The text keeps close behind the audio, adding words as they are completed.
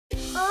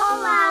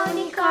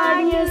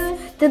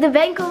tudo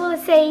bem com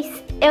vocês?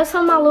 Eu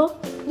sou a Malu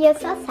e eu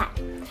sou a Sara.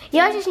 E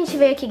hoje a gente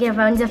veio aqui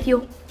gravar um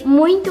desafio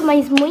muito,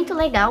 mas muito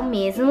legal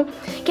mesmo,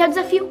 que é o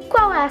desafio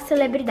Qual é a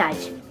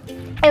Celebridade?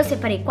 Eu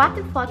separei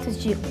 4 fotos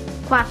de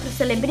 4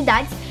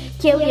 celebridades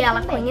que eu e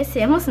ela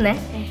conhecemos, né?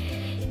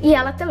 E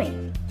ela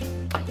também.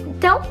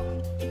 Então,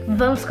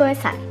 vamos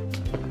começar.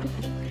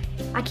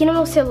 Aqui no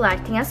meu celular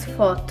tem as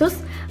fotos,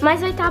 mas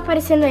vai estar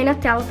aparecendo aí na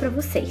tela pra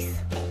vocês.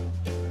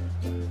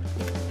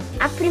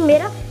 A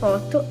primeira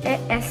foto é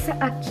essa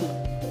aqui.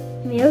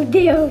 Meu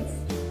Deus!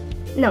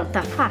 Não,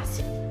 tá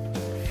fácil.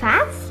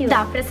 Fácil?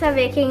 Dá pra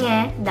saber quem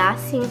é, dá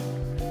sim.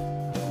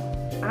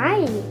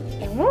 Ai,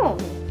 é um homem.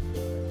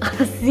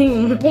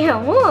 Assim. É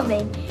um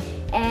homem.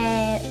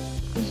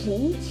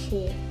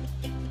 Gente,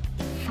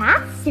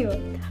 fácil?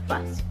 Tá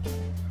fácil.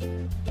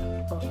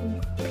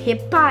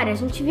 Repara, a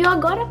gente viu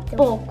agora há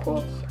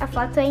pouco. A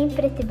foto é em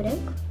preto e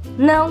branco?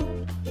 Não,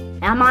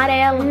 é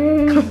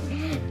amarelo.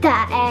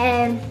 Tá,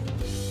 é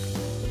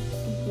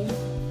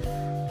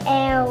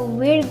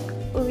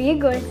o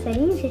Igor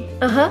Seringe?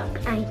 Aham.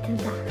 Ah, então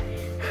tá.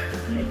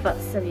 Eu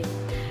posso saber.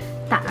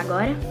 Tá,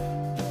 agora.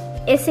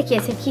 Esse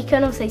aqui que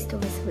eu não sei se tu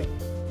vai saber.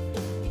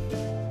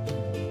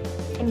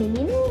 É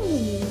menino ou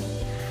menino?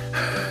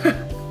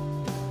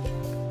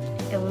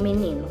 É um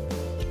menino.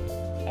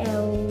 É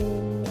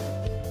o...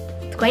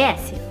 Tu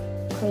conhece?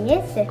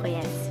 Conhece?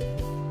 Conhece.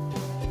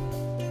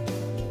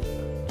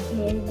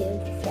 Meu Deus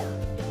do céu.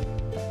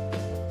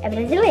 É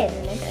brasileiro,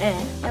 né?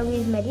 É o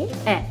Luiz Maria?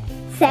 É.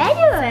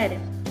 Sério?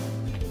 Sério.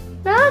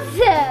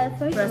 Nossa!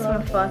 Foi Próxima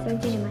bom. foto.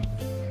 Muito demais.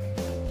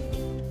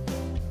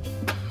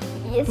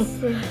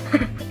 Isso.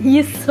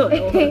 Isso.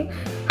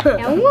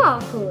 É um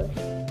óculos.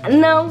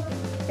 Não.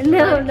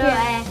 Não, Não,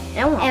 é.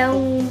 É um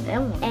óculos.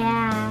 É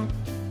a...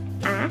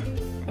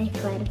 É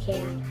claro que é a...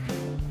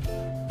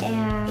 É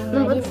a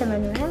Não Larissa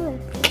Manoela?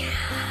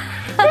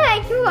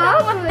 Ai, que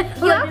óculos!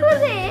 Que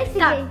óculos é esse,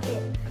 Tá.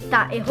 gente?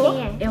 Tá, errou?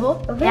 Quem é?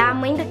 Errou? Uhum. É a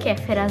mãe da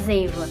Kéfera, a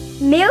Zeiva.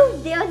 Meu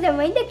Deus, a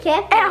mãe da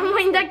Kéfera. É a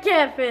mãe da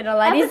Kéfera,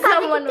 Larissa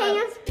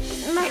Manoela.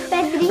 Tem umas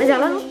pedrinhas. Mas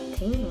ela não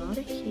tem,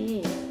 olha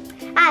aqui.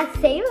 Ah,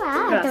 sei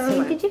lá, tá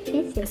Próxima. muito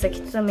difícil. Essa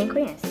aqui tu também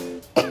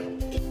conhece.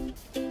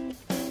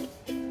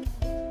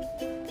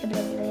 É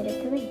brasileira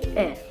também.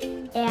 É.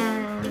 É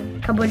a...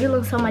 Acabou de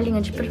lançar uma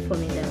linha de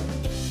perfume dela.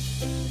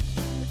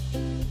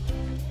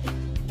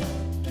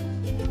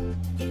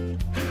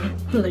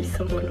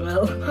 Larissa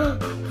Manoela.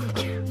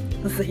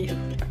 Zeiva.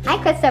 Ai,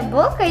 com essa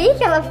boca aí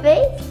que ela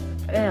fez?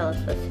 É, ela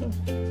tá assim.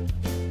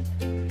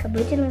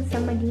 Acabou de lançar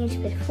uma linha de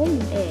perfume?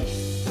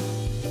 É.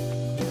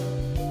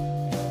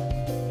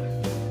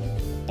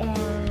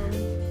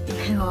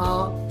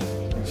 Ó,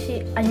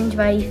 a gente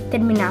vai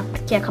terminar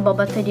porque acabou a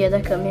bateria da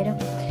câmera.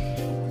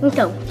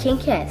 Então, quem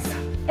que é essa?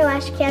 Eu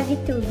acho que é a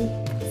Vitube.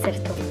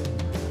 Acertou.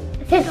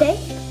 Acertei?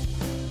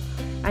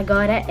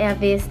 Agora é a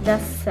vez da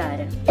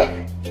Sara.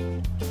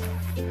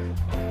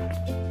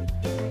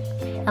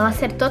 Ela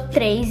acertou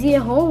 3 e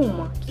errou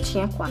uma, que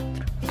tinha 4.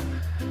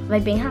 Vai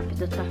bem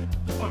rápido, tá?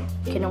 Tá.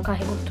 Porque não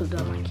carregou tudo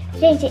a máquina.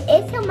 Gente,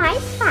 esse é o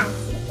mais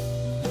fácil.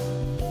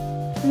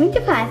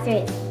 Muito fácil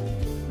esse.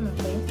 Não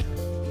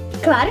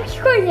conheço. Claro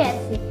que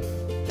conhece.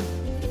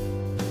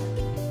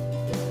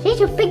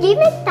 Gente, eu peguei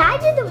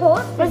metade do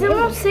rosto. Mas eu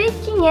dele. não sei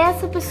quem é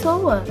essa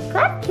pessoa.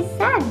 Claro que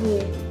sabe.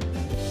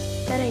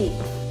 Peraí.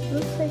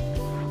 Não sei.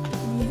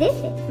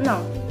 Desiste?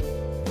 Não.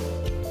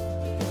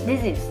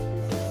 Desisto.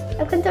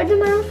 É o cantor do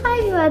Malu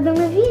Altmann, lá da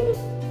Mavine.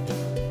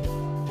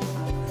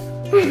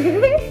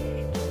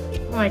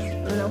 Mas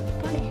não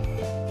parece.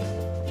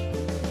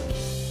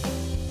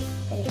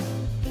 Peraí.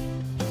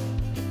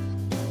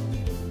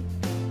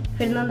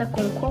 Fernanda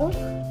com qual?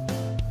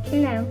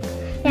 Não.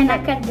 É na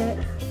Cardona.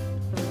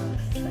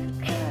 Nossa,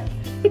 cara.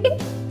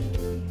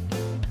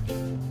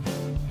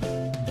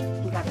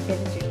 Já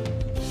perdi.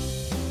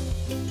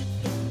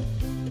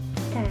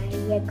 Tá,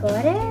 e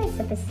agora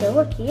essa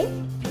pessoa aqui?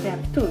 É a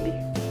Tube.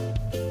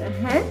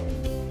 Aham.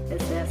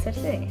 Essa eu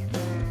acertei.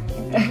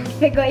 A gente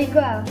pegou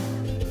igual.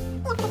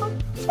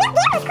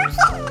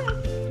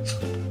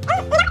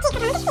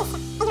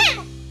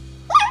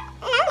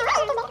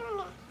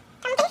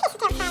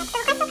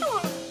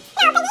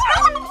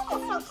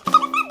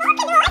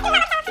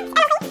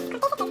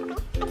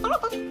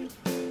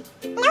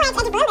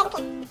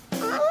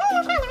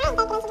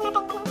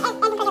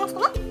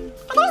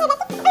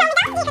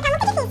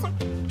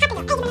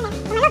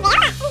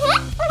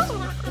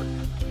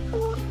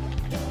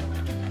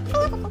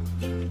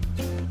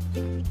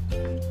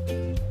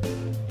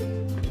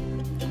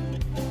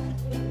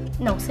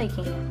 Não sei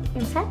quem é.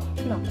 Não sabe?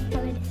 Não.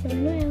 Ela é desse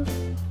Manuel.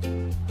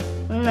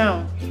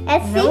 Não. É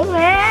sim? Não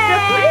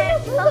é! Procura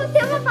no Google,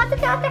 tem uma foto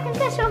que ela tá com um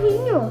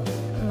cachorrinho.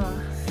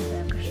 Nossa,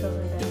 é o cachorro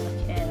dela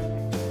que era,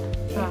 né?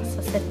 Nossa,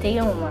 acertei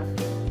uma.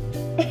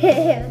 Eu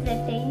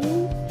acertei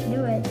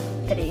 2.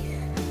 3.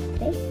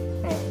 3?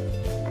 É.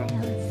 Ai,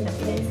 ela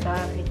Acertei só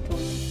a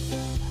Vitube.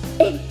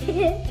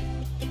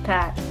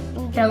 Tá.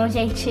 Então,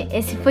 gente,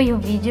 esse foi o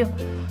vídeo.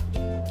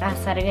 A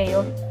Sara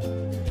ganhou.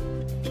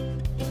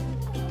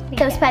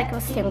 Então espero que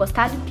vocês tenham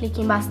gostado.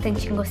 Cliquem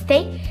bastante em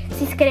gostei.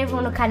 Se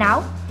inscrevam no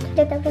canal. E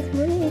até o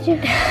próximo vídeo.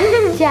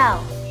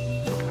 Tchau.